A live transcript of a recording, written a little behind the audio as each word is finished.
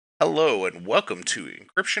Hello and welcome to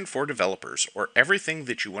Encryption for Developers, or everything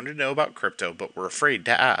that you want to know about crypto but were afraid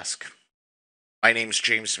to ask. My name's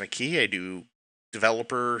James McKee. I do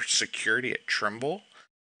developer security at Trimble.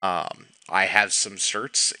 I have some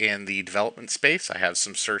certs in the development space. I have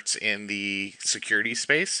some certs in the security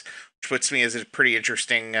space, which puts me as a pretty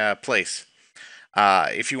interesting place.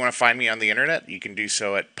 If you want to find me on the internet, you can do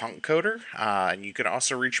so at punkcoder, and you can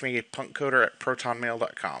also reach me at punkcoder at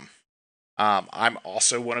protonmail.com. I'm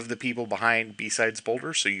also one of the people behind B-Sides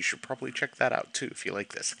Boulder, so you should probably check that out too if you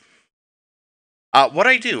like this. What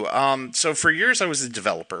I do, so for years I was a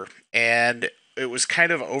developer, and it was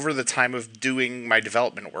kind of over the time of doing my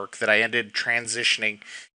development work that I ended transitioning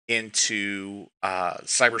into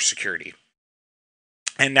cybersecurity.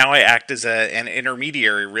 And now I act as an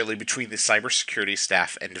intermediary really between the cybersecurity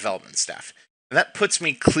staff and development staff. And that puts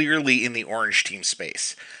me clearly in the orange team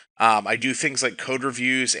space. I do things like code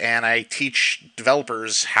reviews, and I teach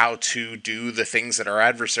developers how to do the things that our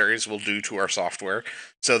adversaries will do to our software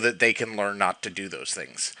so that they can learn not to do those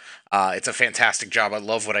things. It's a fantastic job. I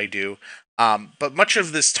love what I do. But much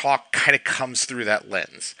of this talk kind of comes through that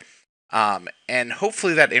lens. And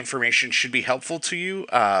hopefully that information should be helpful to you,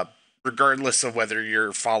 regardless of whether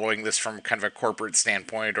you're following this from kind of a corporate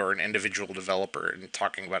standpoint or an individual developer and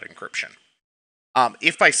talking about encryption.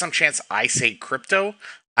 If by some chance I say crypto,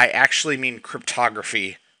 I actually mean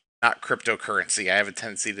cryptography, not cryptocurrency. I have a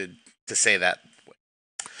tendency to say that.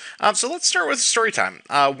 So let's start with story time.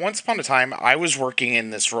 Once upon a time, I was working in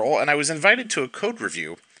this role, and I was invited to a code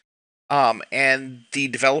review. And the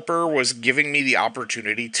developer was giving me the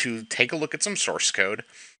opportunity to take a look at some source code,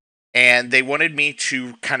 and they wanted me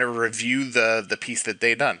to kind of review the piece that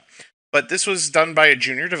they'd done. But this was done by a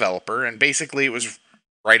junior developer, and basically it was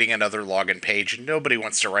writing another login page, and nobody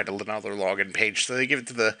wants to write another login page, so they give it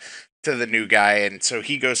to the new guy, and so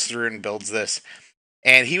he goes through and builds this.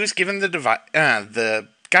 And he was given the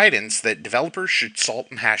guidance that developers should salt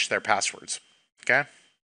and hash their passwords. Okay?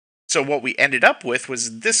 So what we ended up with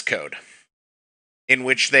was this code, in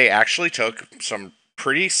which they actually took some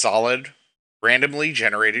pretty solid, randomly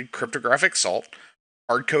generated cryptographic salt,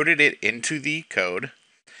 hard-coded it into the code,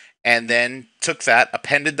 and then took that,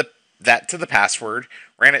 appended that to the password,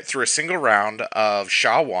 ran it through a single round of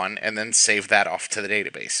SHA-1, and then saved that off to the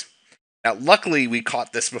database. Now, luckily, we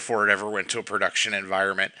caught this before it ever went to a production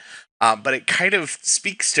environment, but it kind of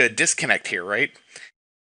speaks to a disconnect here, right?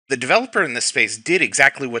 The developer in this space did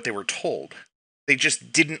exactly what they were told. They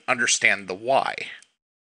just didn't understand the why.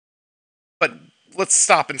 But let's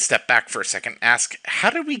stop and step back for a second and ask, how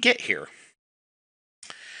did we get here?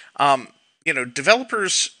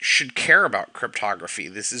 Developers should care about cryptography.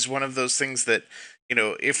 This is one of those things that,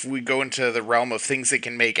 if we go into the realm of things that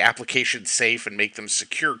can make applications safe and make them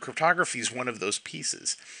secure, cryptography is one of those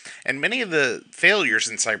pieces. And many of the failures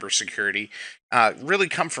in cybersecurity really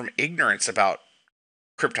come from ignorance about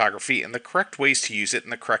cryptography and the correct ways to use it in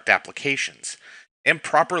the correct applications.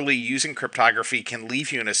 Improperly using cryptography can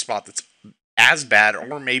leave you in a spot that's as bad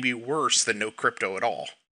or maybe worse than no crypto at all.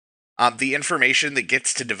 The information that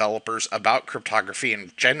gets to developers about cryptography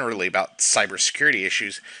and generally about cybersecurity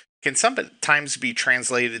issues can sometimes be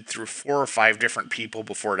translated through 4 or 5 different people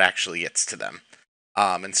before it actually gets to them.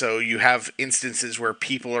 And so you have instances where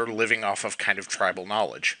people are living off of kind of tribal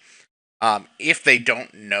knowledge. If they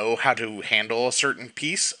don't know how to handle a certain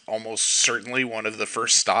piece, almost certainly one of the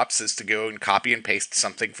first stops is to go and copy and paste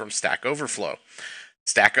something from Stack Overflow.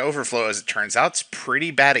 Stack Overflow, as it turns out, is pretty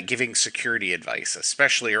bad at giving security advice,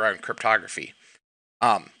 especially around cryptography.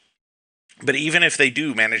 But even if they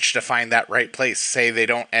do manage to find that right place, say they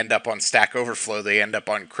don't end up on Stack Overflow, they end up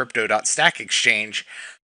on crypto.stackexchange,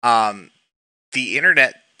 the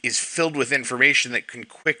internet is filled with information that can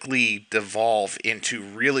quickly devolve into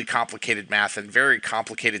really complicated math and very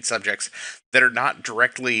complicated subjects that are not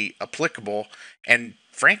directly applicable and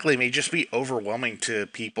frankly may just be overwhelming to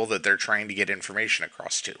people that they're trying to get information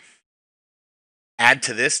across to. Add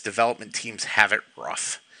to this, development teams have it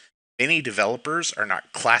rough. Many developers are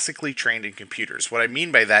not classically trained in computers. What I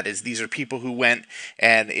mean by that is these are people who went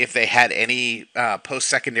and if they had any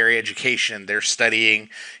post-secondary education, they're studying,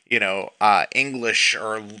 English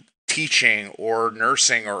or teaching or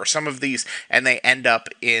nursing or some of these, and they end up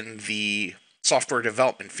in the software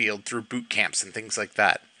development field through boot camps and things like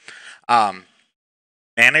that.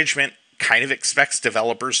 Management kind of expects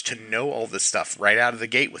developers to know all this stuff right out of the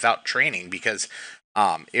gate without training because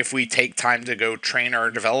if we take time to go train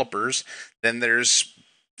our developers, then there's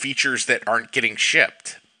features that aren't getting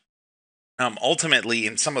shipped. Ultimately,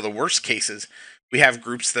 in some of the worst cases, We have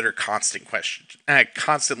groups that are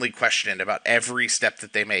constantly questioned about every step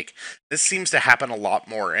that they make. This seems to happen a lot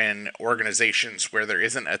more in organizations where there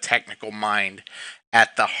isn't a technical mind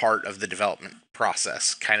at the heart of the development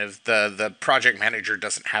process. Kind of the project manager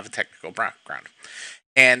doesn't have a technical background.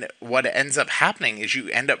 And what ends up happening is you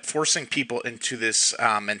end up forcing people into this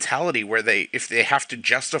mentality where if they have to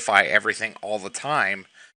justify everything all the time,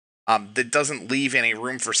 that doesn't leave any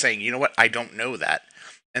room for saying, you know what, I don't know that.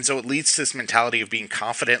 And so it leads to this mentality of being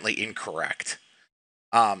confidently incorrect.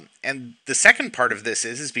 And the second part of this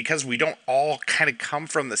is because we don't all kind of come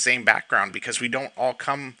from the same background, because we don't all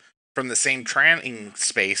come from the same training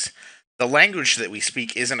space, the language that we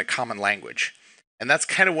speak isn't a common language. And that's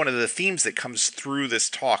kind of one of the themes that comes through this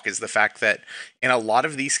talk, is the fact that in a lot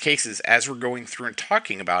of these cases, as we're going through and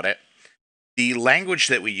talking about it, the language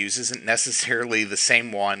that we use isn't necessarily the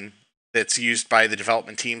same one that's used by the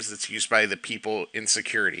development teams, that's used by the people in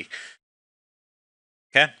security.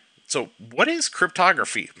 Okay, so what is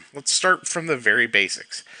cryptography? Let's start from the very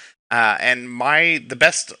basics. And the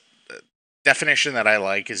best definition that I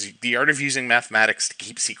like is the art of using mathematics to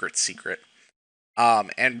keep secrets secret.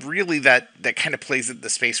 And really that kind of plays at the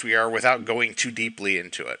space we are without going too deeply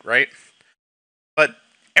into it, right? But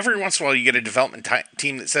every once in a while you get a development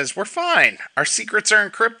team that says, we're fine, our secrets are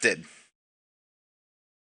encrypted.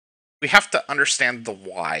 We have to understand the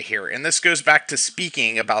why here. And this goes back to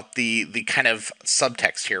speaking about the kind of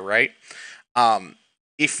subtext here, right?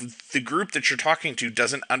 If the group that you're talking to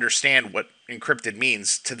doesn't understand what encrypted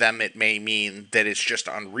means, to them it may mean that it's just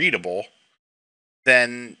unreadable,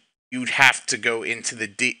 then you'd have to go into the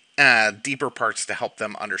deeper parts to help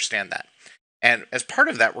them understand that. And as part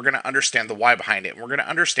of that, we're going to understand the why behind it. And we're going to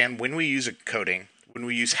understand when we use encoding, when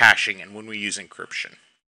we use hashing, and when we use encryption.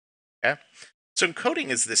 Okay? So encoding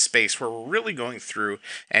is this space where we're really going through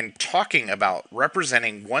and talking about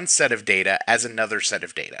representing one set of data as another set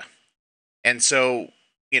of data. And so,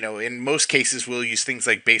 in most cases, we'll use things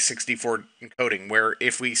like base64 encoding, where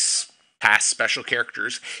if we pass special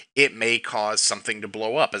characters, it may cause something to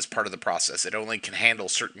blow up as part of the process. It only can handle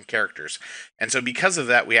certain characters. And so because of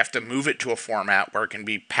that, we have to move it to a format where it can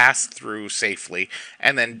be passed through safely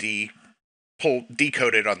and then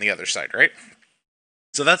decoded on the other side, right?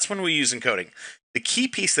 So that's when we use encoding. The key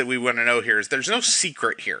piece that we want to know here is there's no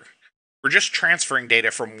secret here. We're just transferring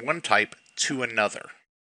data from one type to another.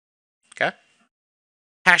 Okay?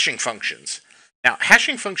 Hashing functions. Now,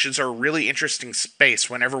 hashing functions are a really interesting space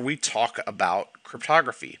whenever we talk about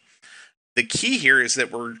cryptography. The key here is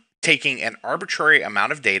that we're taking an arbitrary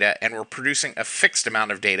amount of data and we're producing a fixed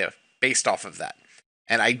amount of data based off of that.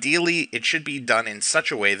 And ideally, it should be done in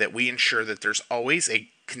such a way that we ensure that there's always a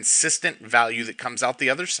consistent value that comes out the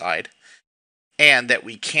other side, and that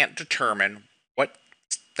we can't determine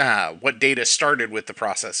what data started with the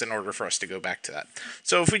process in order for us to go back to that.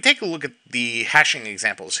 So if we take a look at the hashing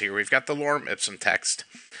examples here, we've got the lorem ipsum text,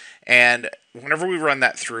 and whenever we run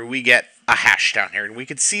that through, we get a hash down here, and we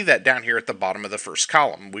could see that down here at the bottom of the first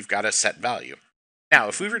column. We've got a set value. Now,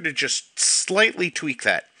 if we were to just slightly tweak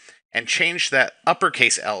that and change that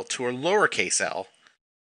uppercase L to a lowercase l,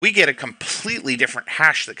 we get a completely different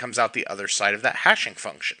hash that comes out the other side of that hashing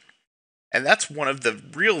function. And that's one of the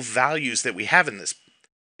real values that we have in this,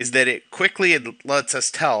 is that it quickly lets us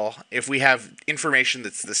tell if we have information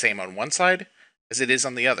that's the same on one side as it is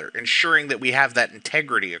on the other, ensuring that we have that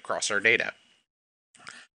integrity across our data.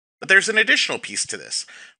 But there's an additional piece to this.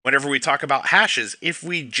 Whenever we talk about hashes, if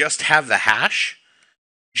we just have the hash,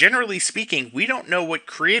 generally speaking, we don't know what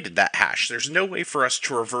created that hash. There's no way for us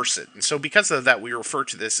to reverse it. And so because of that, we refer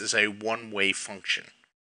to this as a one-way function.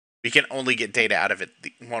 We can only get data out of it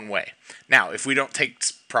one way. Now, if we don't take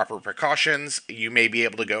proper precautions, you may be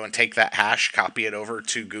able to go and take that hash, copy it over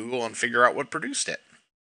to Google, and figure out what produced it.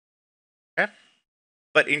 Okay?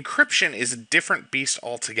 But encryption is a different beast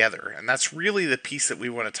altogether, and that's really the piece that we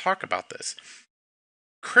want to talk about this.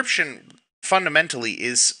 Encryption fundamentally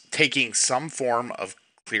is taking some form of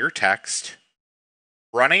clear text,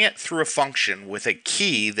 running it through a function with a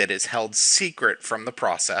key that is held secret from the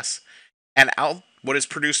process, and out what is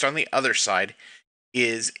produced on the other side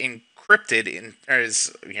is encrypted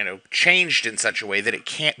changed in such a way that it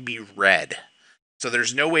can't be read. So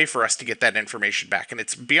there's no way for us to get that information back. And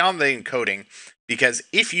it's beyond the encoding, because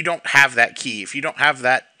if you don't have that key, if you don't have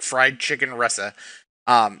that fried chicken recipe,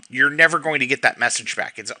 you're never going to get that message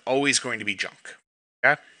back. It's always going to be junk.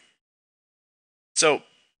 Okay? So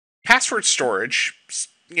password storage,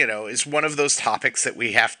 is one of those topics that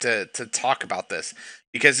we have to talk about this,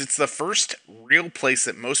 because it's the first real place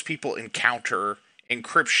that most people encounter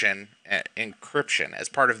encryption as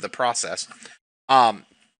part of the process. And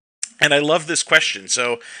I love this question.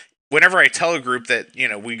 So whenever I tell a group that,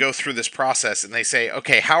 we go through this process and they say,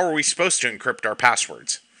 okay, how are we supposed to encrypt our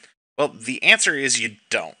passwords? Well, the answer is you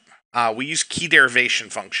don't. We use key derivation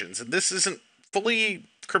functions, and this isn't fully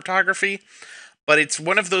cryptography, but it's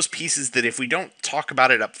one of those pieces that if we don't talk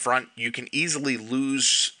about it up front, you can easily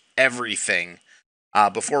lose everything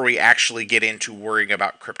before we actually get into worrying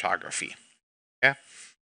about cryptography. Okay?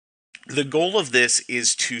 The goal of this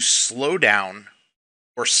is to slow down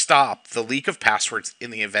or stop the leak of passwords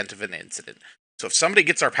in the event of an incident. So if somebody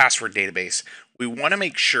gets our password database, we want to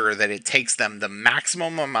make sure that it takes them the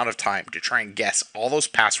maximum amount of time to try and guess all those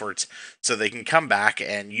passwords so they can come back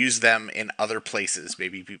and use them in other places,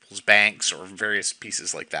 maybe people's banks or various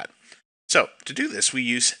pieces like that. So to do this, we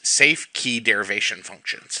use safe key derivation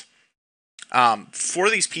functions. For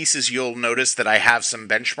these pieces, you'll notice that I have some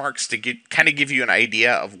benchmarks to kind of give you an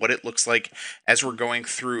idea of what it looks like as we're going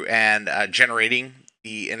through and generating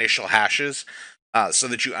the initial hashes. So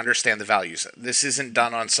that you understand the values. This isn't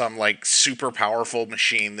done on some super powerful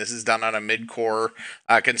machine. This is done on a mid-core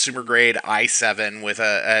consumer grade i7 with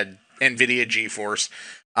a NVIDIA GeForce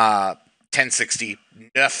 1060.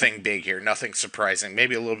 Nothing big here, nothing surprising.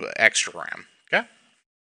 Maybe a little bit extra RAM. Okay.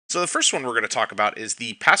 So the first one we're going to talk about is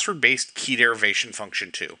the password-based key derivation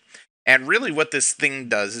function 2. And really what this thing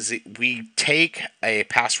does is we take a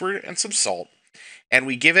password and some salt, and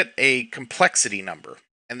we give it a complexity number.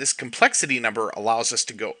 And this complexity number allows us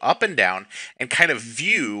to go up and down and kind of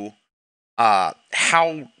view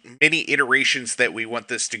how many iterations that we want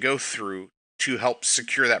this to go through to help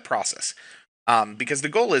secure that process. Because the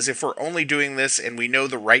goal is if we're only doing this and we know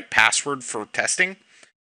the right password for testing,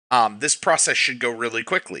 this process should go really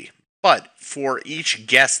quickly. But for each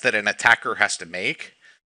guess that an attacker has to make,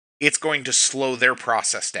 it's going to slow their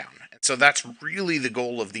process down. And so that's really the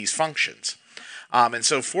goal of these functions. And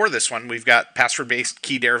so for this one, we've got password-based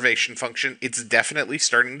key derivation function. It's definitely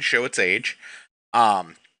starting to show its age,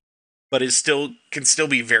 but it can still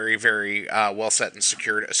be very, very well set and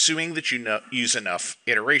secured, assuming that you use enough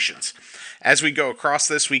iterations. As we go across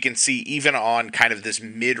this, we can see even on kind of this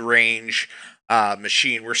mid-range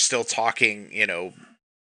machine, we're still talking,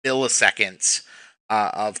 milliseconds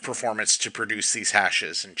of performance to produce these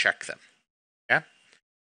hashes and check them. Okay.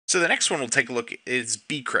 So the next one we'll take a look at is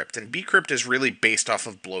bcrypt, and bcrypt is really based off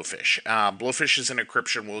of blowfish. Blowfish is an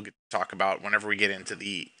encryption we'll talk about whenever we get into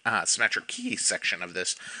the symmetric key section of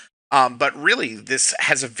this. But really, this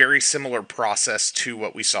has a very similar process to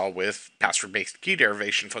what we saw with password-based key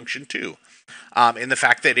derivation function 2, in the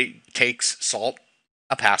fact that it takes salt,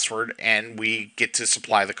 a password, and we get to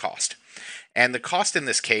supply the cost. And the cost in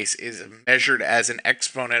this case is measured as an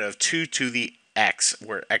exponent of 2 to the x,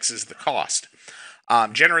 where x is the cost.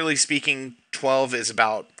 Generally speaking, 12 is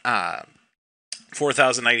about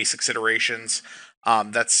 4,096 iterations.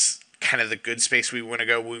 That's kind of the good space we want to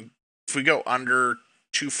go. If we go under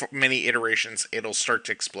too many iterations, it'll start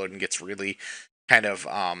to explode and gets really kind of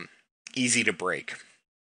easy to break.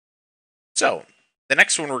 So the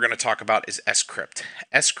next one we're going to talk about is scrypt.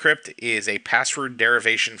 Scrypt is a password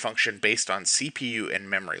derivation function based on CPU and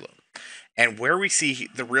memory load. And where we see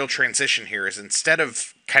the real transition here is instead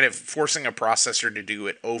of kind of forcing a processor to do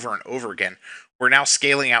it over and over again, we're now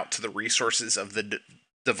scaling out to the resources of the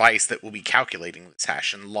device that will be calculating this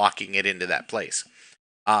hash and locking it into that place.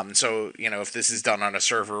 So, if this is done on a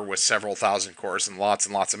server with several thousand cores and lots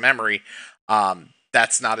of memory,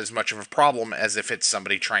 that's not as much of a problem as if it's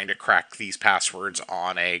somebody trying to crack these passwords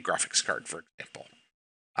on a graphics card, for example,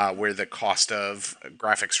 where the cost of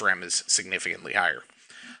graphics RAM is significantly higher.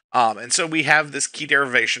 And so we have this key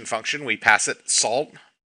derivation function. We pass it salt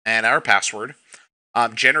and our password.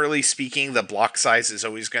 Generally speaking, the block size is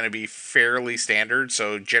always going to be fairly standard.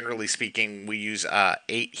 So generally speaking, we use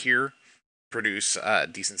 8 here, produce a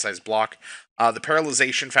decent sized block. The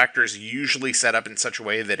parallelization factor is usually set up in such a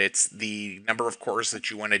way that it's the number of cores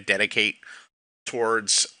that you want to dedicate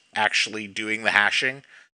towards actually doing the hashing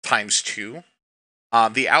times 2.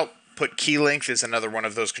 The output key length is another one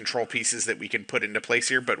of those control pieces that we can put into place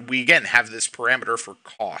here, but we again have this parameter for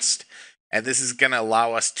cost, and this is going to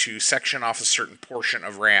allow us to section off a certain portion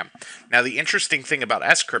of RAM. Now the interesting thing about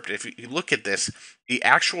scrypt, if you look at this, the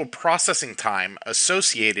actual processing time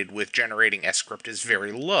associated with generating scrypt is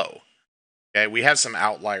very low. Okay, we have some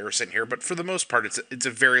outliers in here, but for the most part it's a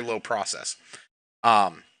very low process.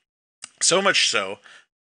 So much so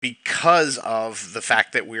because of the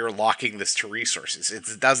fact that we are locking this to resources.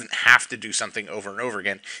 It doesn't have to do something over and over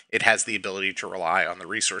again. It has the ability to rely on the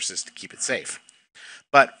resources to keep it safe.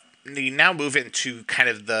 But we now move into kind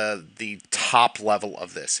of the top level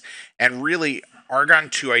of this. And really, Argon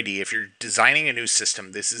 2ID, if you're designing a new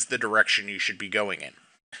system, this is the direction you should be going in.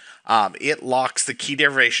 It locks the key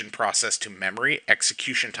derivation process to memory,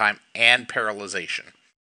 execution time, and parallelization.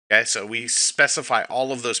 Okay, so we specify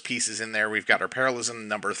all of those pieces in there. We've got our parallelism,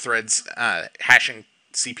 number of threads, hashing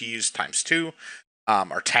CPUs times 2,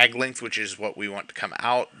 our tag length, which is what we want to come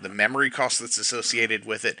out, the memory cost that's associated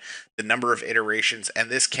with it, the number of iterations, and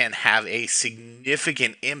this can have a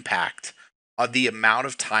significant impact on the amount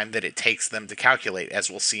of time that it takes them to calculate, as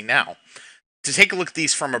we'll see now. To take a look at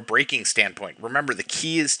these from a breaking standpoint, remember the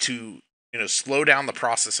key is to slow down the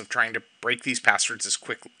process of trying to break these passwords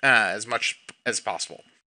as much as possible.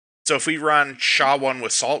 So if we run SHA-1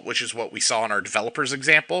 with salt, which is what we saw in our developers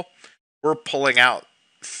example, we're pulling out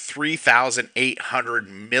 3,800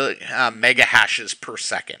 mega hashes per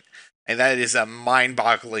second. And that is a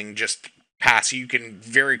mind-boggling just pass. You can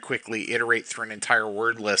very quickly iterate through an entire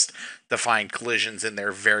word list to find collisions in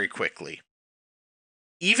there very quickly.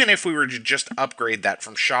 Even if we were to just upgrade that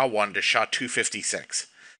from SHA-1 to SHA-256,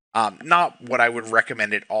 not what I would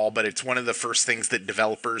recommend at all, but it's one of the first things that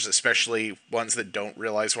developers, especially ones that don't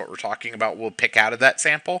realize what we're talking about, will pick out of that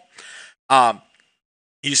sample.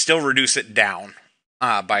 You still reduce it down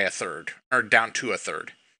by a third, or down to a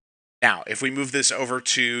third. Now, if we move this over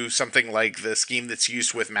to something like the scheme that's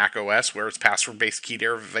used with Mac OS, where it's password-based key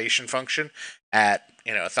derivation function at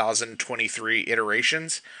 1,023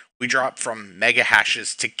 iterations, we drop from mega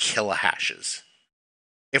hashes to kilohashes.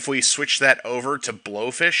 If we switch that over to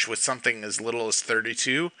Blowfish with something as little as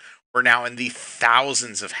 32, we're now in the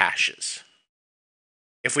thousands of hashes.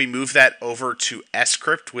 If we move that over to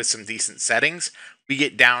Scrypt with some decent settings, we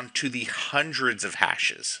get down to the hundreds of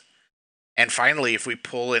hashes. And finally, if we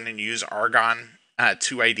pull in and use Argon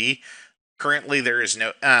 2ID, currently there is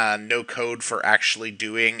no code for actually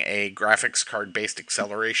doing a graphics card based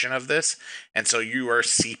acceleration of this, and so you are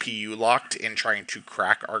CPU locked in trying to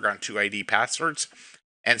crack Argon 2ID passwords.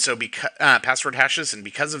 And so password hashes, and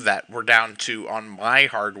because of that, we're down to, on my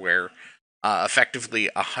hardware, effectively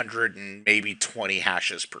 100 and maybe 20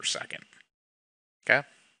 hashes per second. Okay?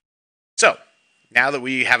 So, now that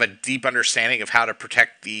we have a deep understanding of how to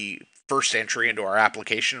protect the first entry into our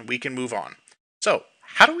application, we can move on. So,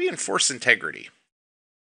 how do we enforce integrity?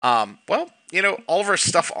 Well, all of our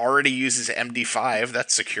stuff already uses MD5.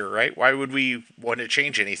 That's secure, right? Why would we want to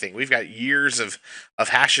change anything? We've got years of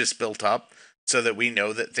hashes built up so that we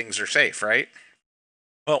know that things are safe, right?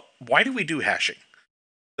 Well, why do we do hashing?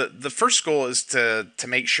 The first goal is to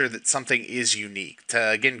make sure that something is unique. To,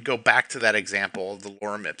 again, go back to that example of the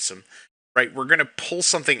lorem ipsum, right? We're going to pull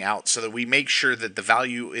something out so that we make sure that the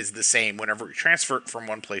value is the same whenever we transfer it from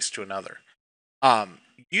one place to another.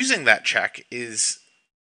 Using that check is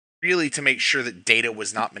really to make sure that data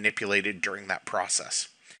was not manipulated during that process.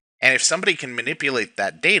 And if somebody can manipulate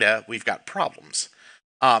that data, we've got problems.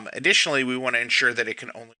 Additionally, we want to ensure that it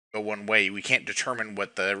can only go one way. We can't determine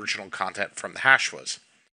what the original content from the hash was.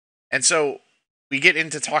 And so we get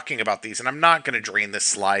into talking about these, and I'm not going to drain this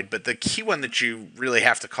slide, but the key one that you really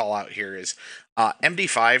have to call out here is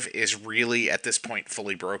MD5 is really, at this point,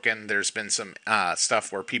 fully broken. There's been some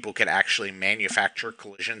stuff where people could actually manufacture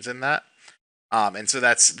collisions in that. And so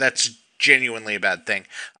that's genuinely a bad thing.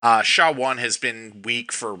 SHA-1 has been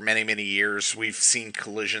weak for many, many years. We've seen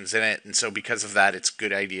collisions in it, and so because of that, it's a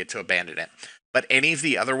good idea to abandon it. But any of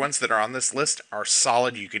the other ones that are on this list are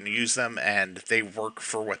solid. You can use them, and they work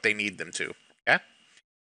for what they need them to. Okay?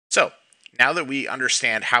 So, now that we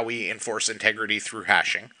understand how we enforce integrity through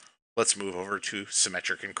hashing, let's move over to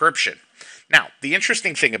symmetric encryption. Now, the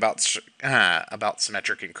interesting thing about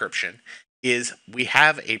symmetric encryption is we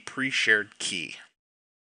have a pre-shared key.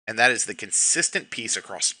 And that is the consistent piece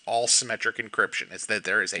across all symmetric encryption, is that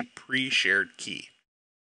there is a pre-shared key.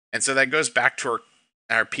 And so that goes back to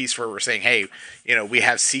our piece where we're saying, hey, we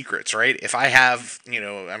have secrets, right? If I have,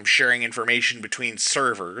 I'm sharing information between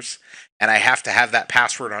servers, and I have to have that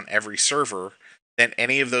password on every server, then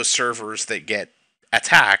any of those servers that get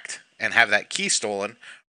attacked and have that key stolen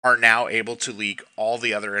are now able to leak all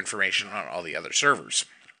the other information on all the other servers.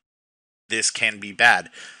 This can be bad.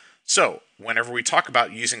 So, whenever we talk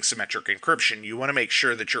about using symmetric encryption, you want to make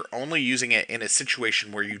sure that you're only using it in a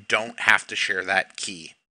situation where you don't have to share that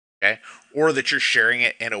key, okay? Or that you're sharing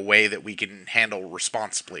it in a way that we can handle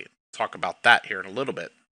responsibly. We'll talk about that here in a little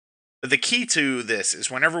bit. But the key to this is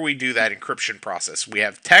whenever we do that encryption process, we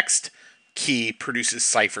have text, key produces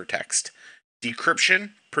ciphertext.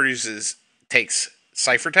 Decryption takes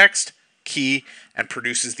ciphertext, key, and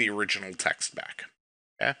produces the original text back,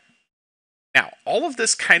 okay? Now, all of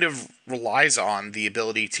this kind of relies on the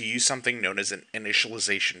ability to use something known as an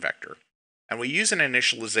initialization vector. And we use an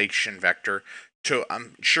initialization vector to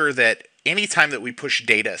ensure that any time that we push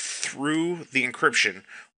data through the encryption,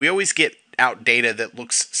 we always get out data that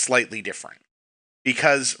looks slightly different.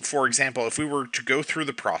 Because, for example, if we were to go through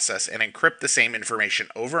the process and encrypt the same information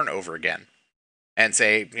over and over again, and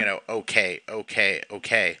say, okay, okay,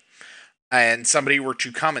 okay, and somebody were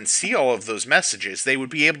to come and see all of those messages, they would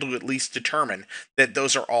be able to at least determine that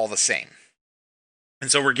those are all the same.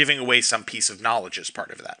 And so we're giving away some piece of knowledge as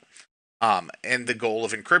part of that. And the goal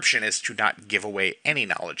of encryption is to not give away any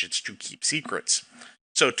knowledge, it's to keep secrets.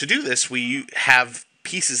 So to do this, we have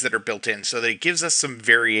pieces that are built in so that it gives us some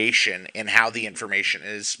variation in how the information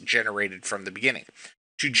is generated from the beginning.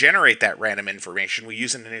 To generate that random information, we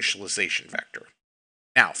use an initialization vector.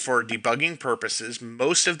 Now, for debugging purposes,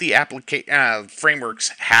 most of the frameworks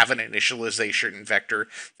have an initialization vector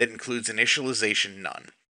that includes initialization none,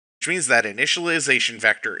 which means that initialization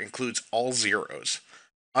vector includes all zeros.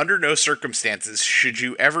 Under no circumstances should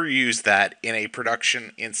you ever use that in a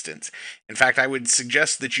production instance. In fact, I would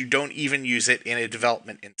suggest that you don't even use it in a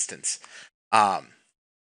development instance.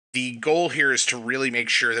 The goal here is to really make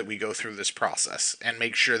sure that we go through this process and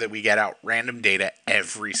make sure that we get out random data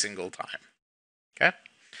every single time. Okay?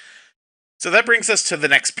 So that brings us to the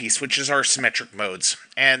next piece, which is our symmetric modes.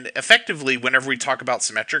 And effectively, whenever we talk about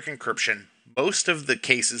symmetric encryption, most of the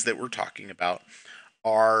cases that we're talking about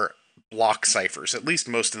are block ciphers. At least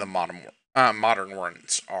most of the modern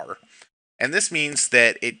ones are. And this means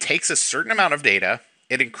that it takes a certain amount of data,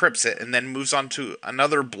 it encrypts it, and then moves on to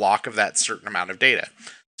another block of that certain amount of data.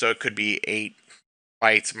 So it could be 8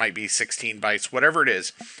 bytes, it might be 16 bytes, whatever it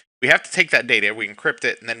is. We have to take that data, we encrypt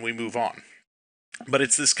it, and then we move on. But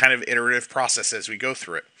it's this kind of iterative process as we go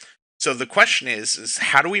through it. So the question is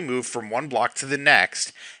how do we move from one block to the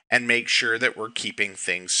next and make sure that we're keeping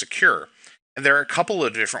things secure? And there are a couple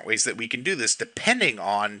of different ways that we can do this depending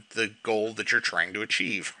on the goal that you're trying to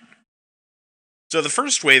achieve. So the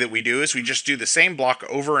first way that we do is we just do the same block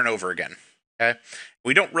over and over again. Okay?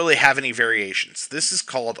 We don't really have any variations. This is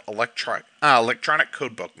called electronic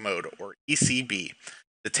codebook mode, or ECB.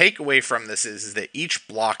 The takeaway from this is that each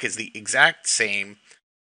block is the exact same.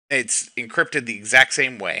 It's encrypted the exact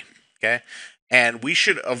same way. Okay? And we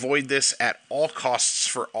should avoid this at all costs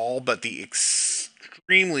for all but the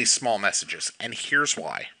extremely small messages, and here's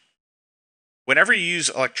why. Whenever you use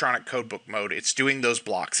electronic codebook mode, it's doing those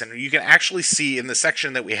blocks, and you can actually see in the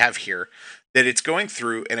section that we have here that it's going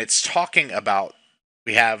through and it's talking about,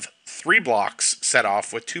 we have 3 blocks set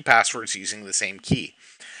off with 2 passwords using the same key.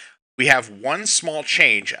 We have one small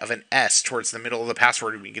change of an S towards the middle of the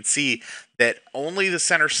password, and we can see that only the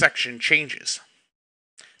center section changes.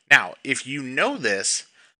 Now, if you know this,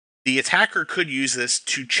 the attacker could use this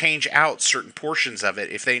to change out certain portions of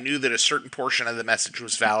it if they knew that a certain portion of the message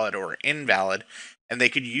was valid or invalid, and they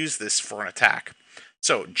could use this for an attack.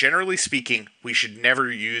 So, generally speaking, we should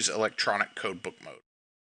never use electronic codebook mode.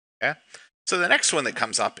 Okay? So the next one that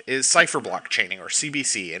comes up is cipher block chaining, or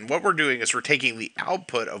CBC, and what we're doing is we're taking the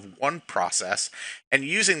output of one process and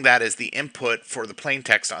using that as the input for the plain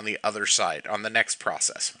text on the other side, on the next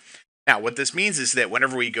process. Now, what this means is that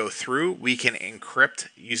whenever we go through, we can encrypt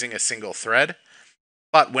using a single thread,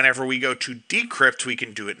 but whenever we go to decrypt, we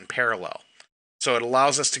can do it in parallel. So it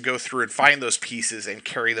allows us to go through and find those pieces and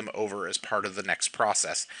carry them over as part of the next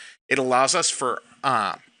process. It allows us for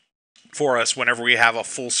us, whenever we have a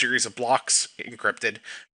full series of blocks encrypted,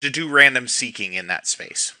 to do random seeking in that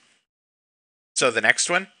space. So the next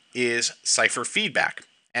one is cipher feedback.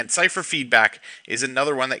 And cipher feedback is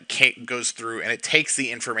another one that goes through and it takes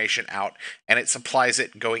the information out and it supplies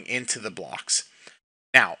it going into the blocks.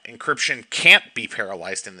 Now, encryption can't be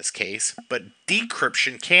parallelized in this case, but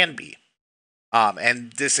decryption can be.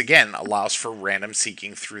 And this again allows for random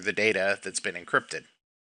seeking through the data that's been encrypted.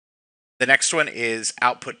 The next one is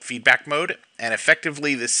output feedback mode, and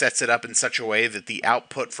effectively this sets it up in such a way that the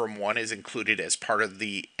output from one is included as part of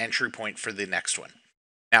the entry point for the next one.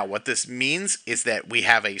 Now, what this means is that we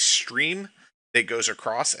have a stream that goes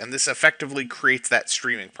across, and this effectively creates that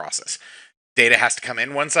streaming process. Data has to come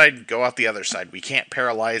in one side, go out the other side. We can't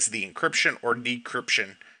parallelize the encryption or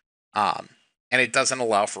decryption, and it doesn't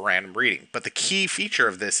allow for random reading. But the key feature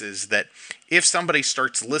of this is that if somebody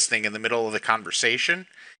starts listening in the middle of the conversation,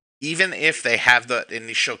 even if they have the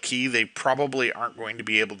initial key, they probably aren't going to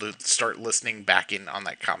be able to start listening back in on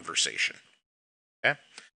that conversation. Okay?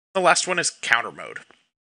 The last one is counter mode.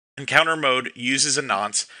 And counter mode uses a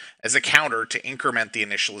nonce as a counter to increment the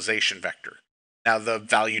initialization vector. Now, the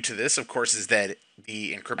value to this, of course, is that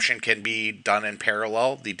the encryption can be done in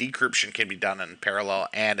parallel, the decryption can be done in parallel,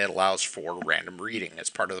 and it allows for random reading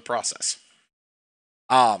as part of the process.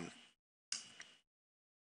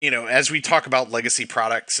 as we talk about legacy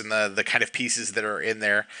products and the kind of pieces that are in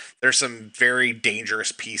there, there's some very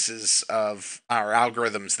dangerous pieces of our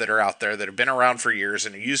algorithms that are out there that have been around for years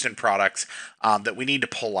and are used in products that we need to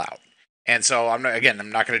pull out. And so I'm not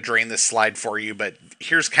going to drain this slide for you, but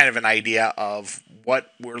here's kind of an idea of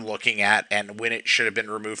what we're looking at and when it should have been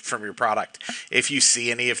removed from your product. If you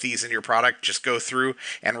see any of these in your product, just go through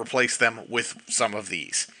and replace them with some of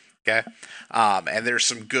these. Okay, and there's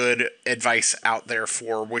some good advice out there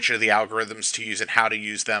for which of the algorithms to use and how to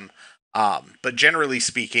use them. But generally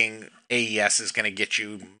speaking, AES is going to get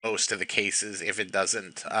you most of the cases. If it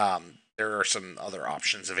doesn't, there are some other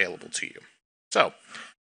options available to you. So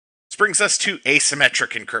this brings us to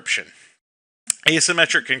asymmetric encryption.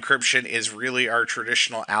 Asymmetric encryption is really our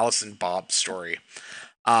traditional Alice and Bob story.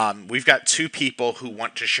 We've got two people who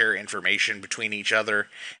want to share information between each other,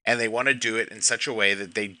 and they want to do it in such a way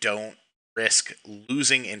that they don't risk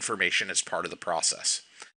losing information as part of the process.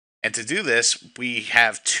 And to do this, we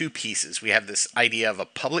have two pieces. We have this idea of a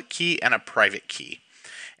public key and a private key.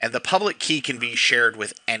 And the public key can be shared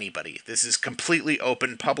with anybody. This is completely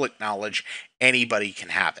open public knowledge. Anybody can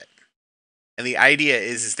have it. And the idea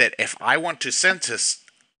is that if I want to send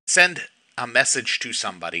a message to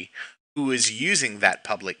somebody who is using that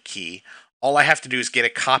public key, all I have to do is get a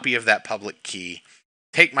copy of that public key,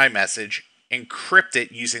 take my message, encrypt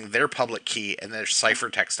it using their public key, and there's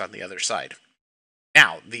ciphertext on the other side.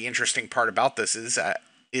 Now, the interesting part about this is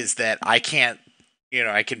that I can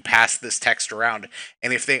pass this text around,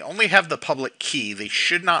 and if they only have the public key, they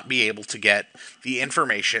should not be able to get the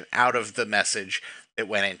information out of the message that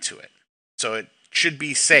went into it. So it should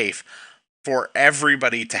be safe for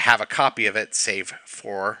everybody to have a copy of it, save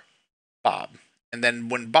for Bob. And then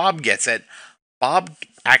when Bob gets it, Bob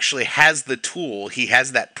actually has the tool, he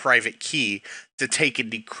has that private key to take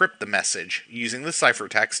and decrypt the message using the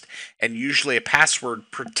ciphertext and usually a password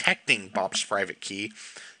protecting Bob's private key.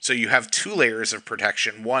 So you have two layers of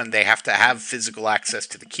protection. One, they have to have physical access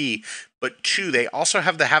to the key, but two, they also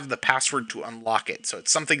have to have the password to unlock it. So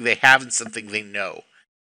it's something they have and something they know.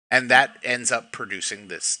 And that ends up producing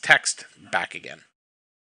this text back again.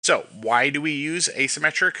 So why do we use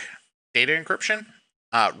asymmetric data encryption?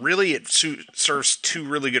 Really, it serves two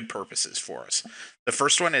really good purposes for us. The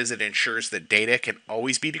first one is it ensures that data can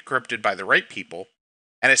always be decrypted by the right people,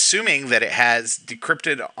 and assuming that it has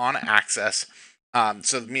decrypted on access,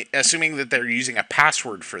 assuming that they're using a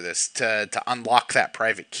password for this to unlock that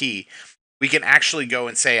private key, we can actually go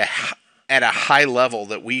and say at a high level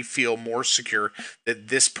that we feel more secure that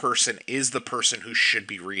this person is the person who should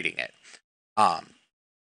be reading it.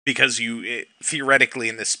 Because theoretically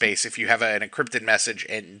in this space, if you have an encrypted message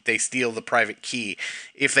and they steal the private key,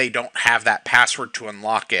 if they don't have that password to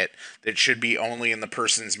unlock it, that should be only in the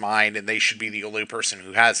person's mind and they should be the only person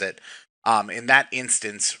who has it. In that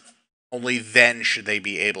instance, only then should they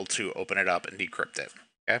be able to open it up and decrypt it.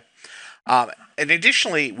 Okay. And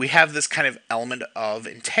additionally, we have this kind of element of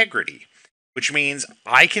integrity, which means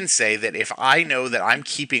I can say that if I know that I'm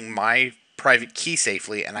keeping my private key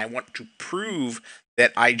safely and I want to prove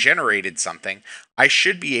that I generated something, I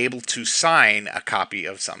should be able to sign a copy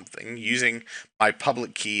of something using my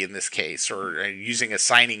public key in this case, or using a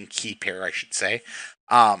signing key pair, I should say,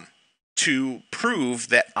 to prove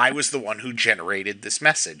that I was the one who generated this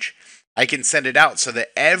message. I can send it out so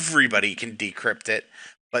that everybody can decrypt it,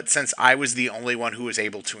 but since I was the only one who was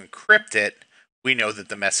able to encrypt it, we know that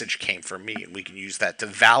the message came from me, and we can use that to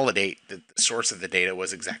validate that the source of the data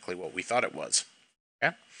was exactly what we thought it was.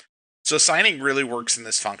 Okay? So signing really works in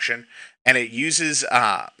this function, and it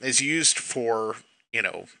is used for,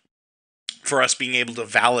 for us being able to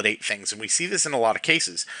validate things, and we see this in a lot of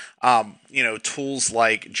cases. Tools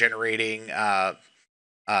like generating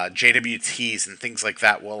JWTs and things like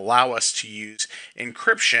that will allow us to use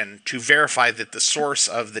encryption to verify that the source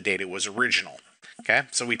of the data was original. Okay,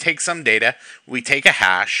 so we take some data, we take a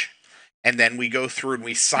hash, and then we go through and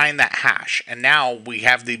we sign that hash. And now we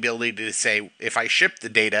have the ability to say, if I ship the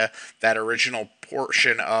data, that original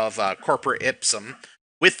portion of corporate ipsum,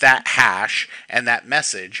 with that hash and that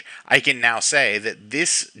message, I can now say that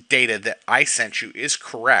this data that I sent you is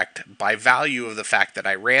correct by value of the fact that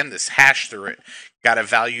I ran this hash through it, got a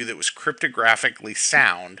value that was cryptographically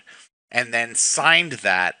sound, and then signed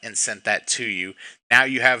that and sent that to you. Now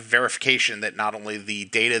you have verification that not only the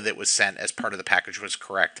data that was sent as part of the package was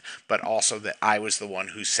correct, but also that I was the one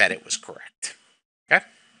who said it was correct. Okay?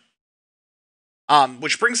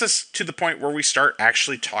 Which brings us to the point where we start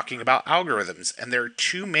actually talking about algorithms. And there are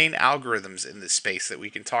two main algorithms in this space that we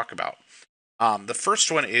can talk about. The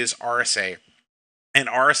first one is RSA. And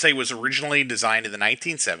RSA was originally designed in the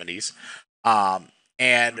 1970s.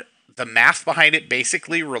 And the math behind it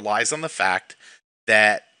basically relies on the fact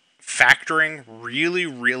that factoring really,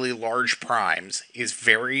 really large primes is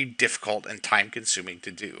very difficult and time consuming to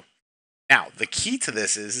do. Now, the key to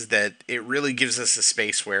this is that it really gives us a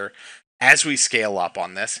space where, as we scale up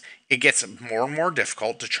on this, it gets more and more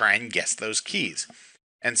difficult to try and guess those keys.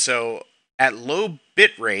 And so, at low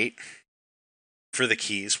bit rate for the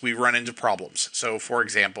keys, we run into problems. So, for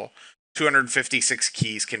example, 256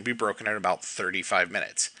 keys can be broken in about 35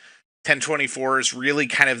 minutes. 1024 is really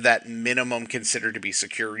kind of that minimum considered to be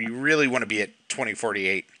secure. You really want to be at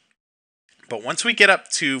 2048. But once we get up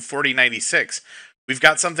to 4096, we've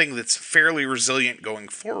got something that's fairly resilient going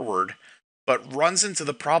forward, but runs into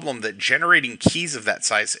the problem that generating keys of that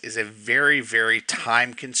size is a very, very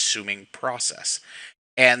time-consuming process.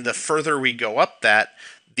 And the further we go up that,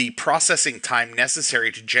 the processing time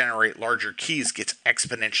necessary to generate larger keys gets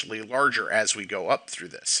exponentially larger as we go up through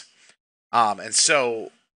this. And so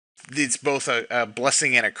it's both a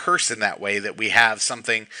blessing and a curse in that way, that we have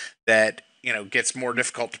something that gets more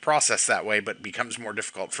difficult to process that way, but becomes more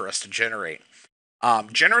difficult for us to generate.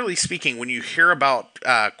 Generally speaking, when you hear about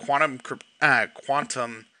quantum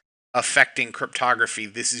affecting cryptography,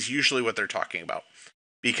 this is usually what they're talking about,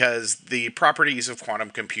 because the properties of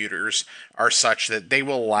quantum computers are such that they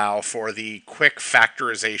will allow for the quick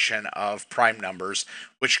factorization of prime numbers,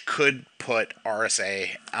 which could put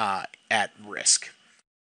RSA at risk.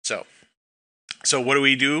 So what do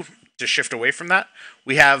we do to shift away from that?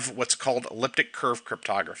 We have what's called elliptic curve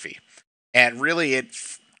cryptography. And really it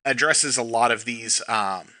addresses a lot of these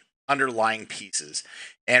underlying pieces.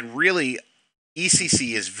 And really,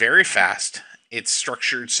 ECC is very fast. It's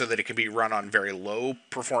structured so that it can be run on very low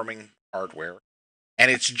performing hardware. And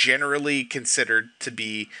it's generally considered to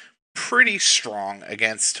be pretty strong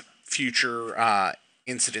against future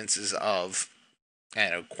incidences of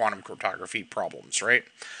quantum cryptography problems, right?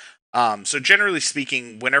 So generally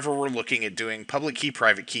speaking, whenever we're looking at doing public key,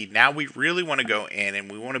 private key, now we really want to go in and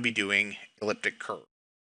we want to be doing elliptic curve.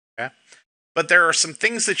 Okay? But there are some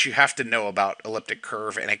things that you have to know about elliptic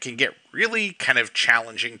curve, and it can get really kind of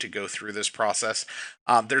challenging to go through this process.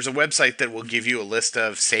 There's a website that will give you a list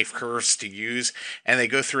of safe curves to use, and they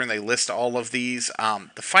go through and they list all of these.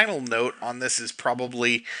 The final note on this is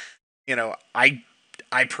probably,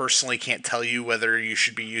 I personally can't tell you whether you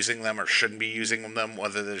should be using them or shouldn't be using them,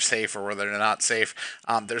 whether they're safe or whether they're not safe.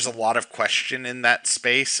 There's a lot of question in that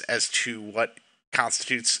space as to what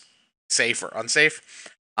constitutes safe or unsafe.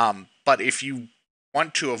 But if you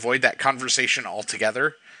want to avoid that conversation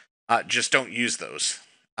altogether, just don't use those.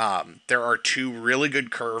 There are two really good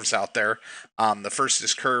curves out there. The first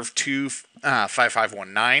is curve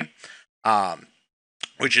 25519.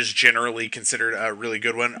 Which is generally considered a really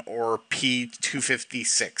good one, or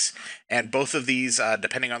P256. And both of these,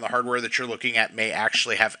 depending on the hardware that you're looking at, may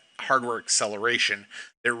actually have hardware acceleration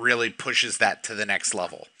that really pushes that to the next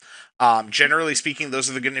level. Generally speaking,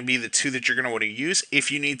 those are going to be the two that you're going to want to use.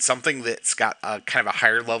 If you need something that's got a kind of a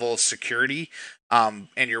higher level of security, and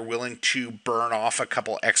you're willing to burn off a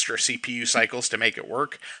couple extra CPU cycles to make it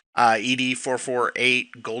work,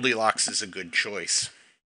 ED448 Goldilocks is a good choice.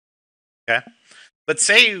 Okay? But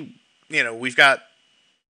say, we've got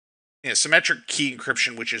symmetric key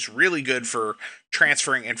encryption, which is really good for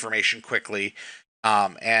transferring information quickly,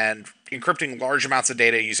 and encrypting large amounts of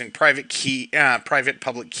data using private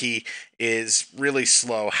public key is really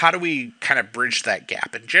slow. How do we kind of bridge that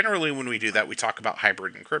gap? And generally when we do that, we talk about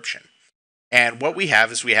hybrid encryption. And what we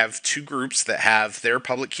have is we have two groups that have their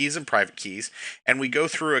public keys and private keys, and we go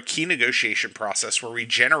through a key negotiation process where we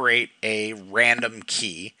generate a random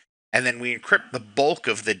key, and then we encrypt the bulk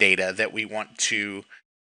of the data that we want to,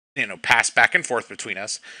 pass back and forth between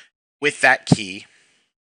us with that key.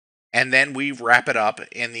 And then we wrap it up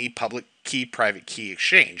in the public key, private key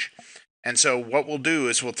exchange. And so what we'll do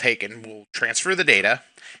is we'll take and we'll transfer the data.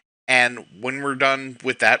 And when we're done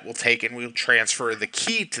with that, we'll take and we'll transfer the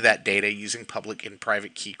key to that data using public and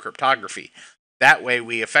private key cryptography. That way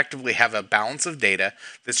we effectively have a balance of data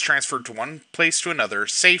that's transferred to one place to another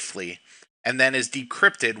safely, and then is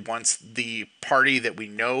decrypted once the party that we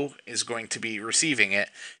know is going to be receiving it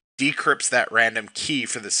decrypts that random key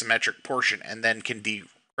for the symmetric portion, and then can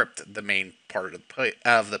decrypt the main part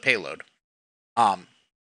of the payload. And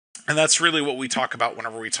that's really what we talk about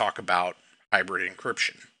whenever we talk about hybrid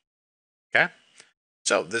encryption. Okay?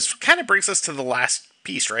 So this kind of brings us to the last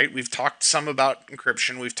piece, right? We've talked some about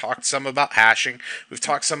encryption, we've talked some about hashing, we've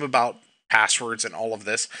talked some about passwords and all of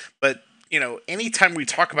this, but anytime we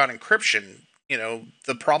talk about encryption,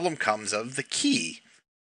 the problem comes of the key,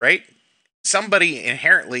 right? Somebody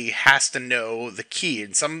inherently has to know the key,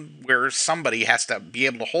 and somebody has to be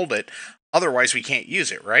able to hold it. Otherwise, we can't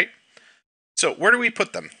use it, right? So where do we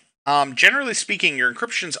put them? Generally speaking, your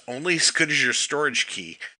encryption's only as good as your storage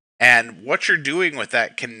key. And what you're doing with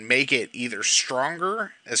that can make it either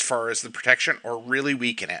stronger as far as the protection or really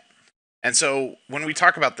weaken it. And so when we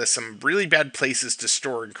talk about this, some really bad places to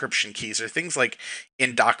store encryption keys are things like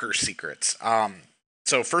in Docker secrets.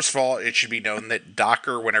 So first of all, it should be known that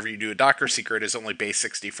Docker, whenever you do a Docker secret, is only base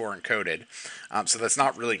 64 encoded. So that's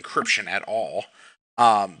not really encryption at all.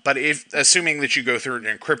 But if assuming that you go through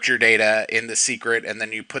and encrypt your data in the secret and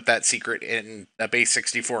then you put that secret in a base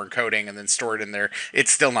 64 encoding and then store it in there,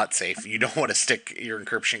 it's still not safe. You don't want to stick your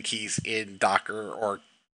encryption keys in Docker or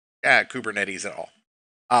Kubernetes at all.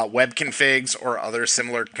 Web configs or other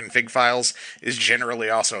similar config files is generally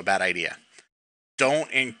also a bad idea. Don't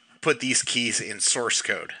put these keys in source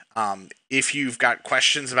code. If you've got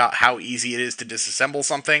questions about how easy it is to disassemble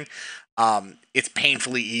something, it's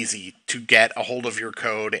painfully easy to get a hold of your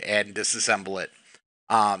code and disassemble it.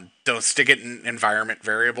 Don't stick it in environment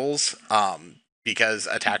variables because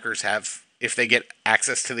attackers have, if they get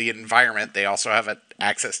access to the environment, they also have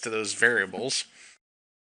access to those variables.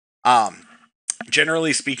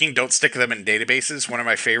 Generally speaking, don't stick them in databases. One of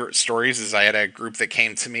my favorite stories is I had a group that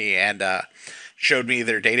came to me and showed me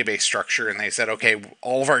their database structure, and they said, okay,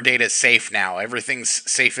 all of our data is safe now. Everything's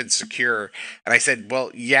safe and secure. And I said, well,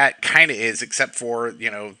 yeah, it kind of is, except for,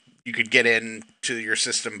 you could get into your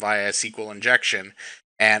system via SQL injection,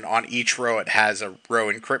 and on each row it has a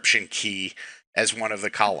row encryption key as one of the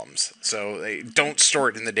columns. So don't store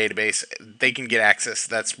it in the database. They can get access.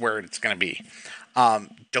 That's where it's going to be.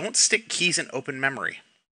 Don't stick keys in open memory.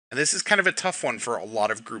 And this is kind of a tough one for a lot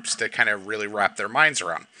of groups to kind of really wrap their minds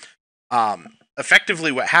around.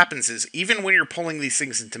 Effectively, what happens is, even when you're pulling these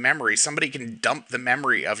things into memory, somebody can dump the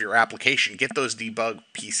memory of your application, get those debug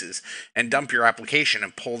pieces, and dump your application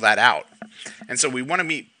and pull that out. And so we want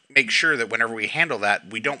to make sure that whenever we handle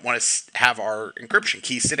that, we don't want to have our encryption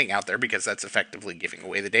key sitting out there, because that's effectively giving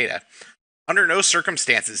away the data. Under no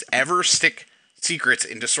circumstances ever stick secrets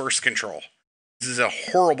into source control. This is a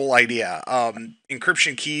horrible idea.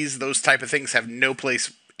 Encryption keys, those type of things, have no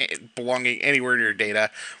place belonging anywhere in your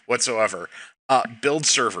data whatsoever. Build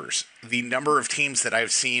servers. The number of teams that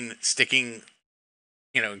I've seen sticking,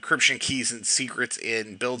 encryption keys and secrets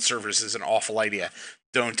in build servers is an awful idea.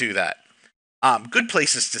 Don't do that. Good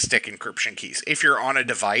places to stick encryption keys. If you're on a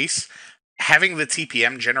device, having the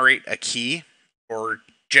TPM generate a key or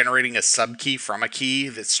generating a subkey from a key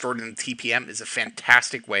that's stored in the TPM is a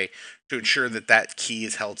fantastic way to ensure that that key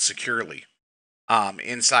is held securely.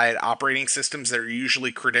 Inside operating systems, they're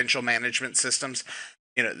usually credential management systems.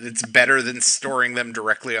 It's better than storing them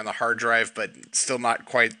directly on the hard drive, but still not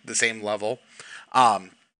quite the same level.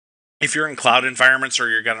 If you're in cloud environments or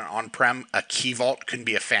you're got an on-prem, a key vault can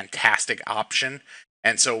be a fantastic option.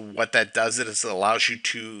 And so what that does is it allows you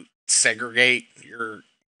to segregate your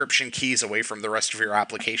encryption keys away from the rest of your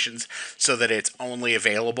applications so that it's only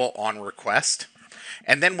available on request.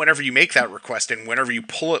 And then whenever you make that request and whenever you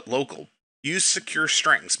pull it local, use secure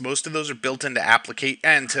strings. Most of those are built into application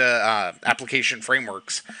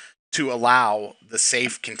frameworks to allow the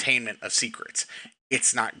safe containment of secrets.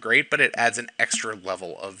 It's not great, but it adds an extra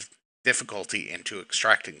level of difficulty into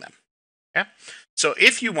extracting them. Okay? So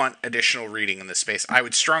if you want additional reading in this space, I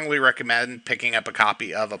would strongly recommend picking up a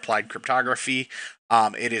copy of Applied Cryptography.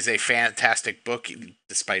 It is a fantastic book,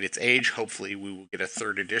 despite its age. Hopefully we will get a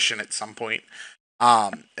third edition at some point.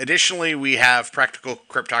 Additionally, we have Practical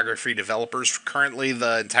Cryptography Developers. Currently,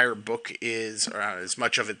 the entire book is, as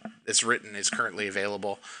much of it as written, is currently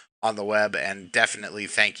available on the web, and definitely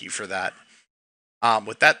thank you for that.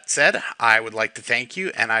 With that said, I would like to thank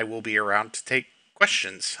you, and I will be around to take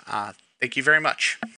questions. Thank you very much.